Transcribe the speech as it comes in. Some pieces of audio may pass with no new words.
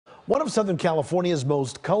One of Southern California's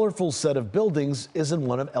most colorful set of buildings is in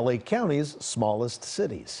one of LA County's smallest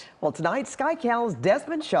cities. Well, tonight, SkyCal's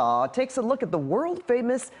Desmond Shaw takes a look at the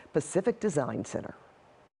world-famous Pacific Design Center.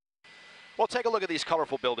 Well, take a look at these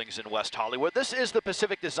colorful buildings in West Hollywood. This is the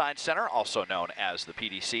Pacific Design Center, also known as the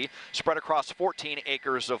PDC, spread across 14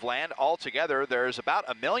 acres of land. Altogether, there's about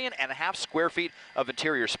 1.5 million square feet of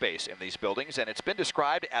interior space in these buildings, and it's been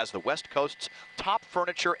described as the West Coast's top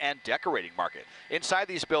furniture and decorating market. Inside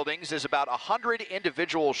these buildings is about 100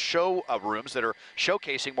 individual show rooms that are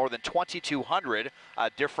showcasing more than 2,200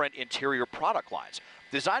 different interior product lines.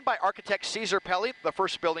 Designed by architect Caesar Pelli, the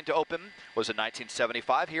first building to open was in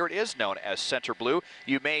 1975. Here it is, known as Center Blue.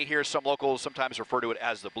 You may hear some locals sometimes refer to it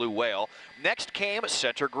as the Blue Whale. Next came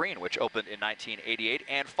Center Green, which opened in 1988.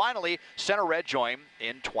 And finally, Center Red joined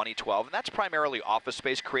in 2012. And that's primarily office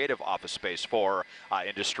space, creative office space for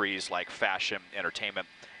industries like fashion, entertainment,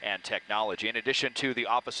 and technology. In addition to the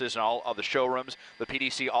offices and all of the showrooms, the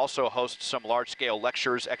PDC also hosts some large-scale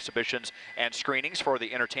lectures, exhibitions, and screenings for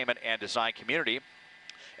the entertainment and design community.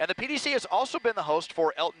 And the PDC has also been the host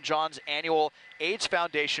for Elton John's annual AIDS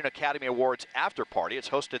Foundation Academy Awards after party. It's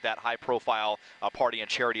hosted that high-profile party and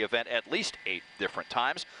charity event at least 8 different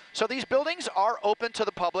times. So these buildings are open to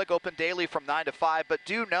the public, open daily from 9 to 5, but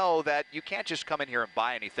do know that you can't just come in here and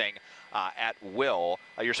buy anything at will.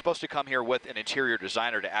 You're supposed to come here with an interior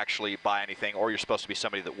designer to actually buy anything, or you're supposed to be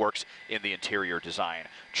somebody that works in the interior design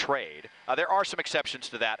trade. There are some exceptions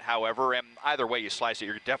to that, however, and either way you slice it,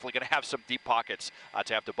 you're definitely going to have some deep pockets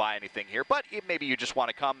to have to buy anything here. But maybe you just want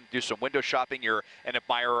to come do some window shopping, you're an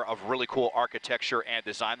admirer of really cool architecture and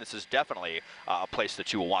design, this is definitely a place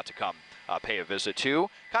that you will want to come pay a visit to.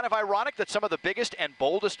 Kind of ironic that some of the biggest and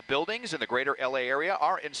boldest buildings in the greater LA area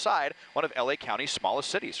are inside one of LA County's smallest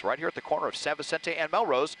cities, right here at the corner of San Vicente and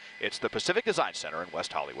Melrose. It's the Pacific Design Center in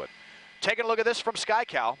West Hollywood. Taking a look at this from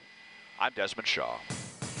SkyCal, I'm Desmond Shaw.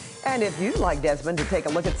 And if you'd like Desmond to take a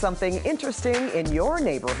look at something interesting in your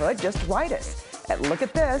neighborhood, just write us at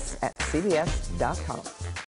lookatthis@cbs.com.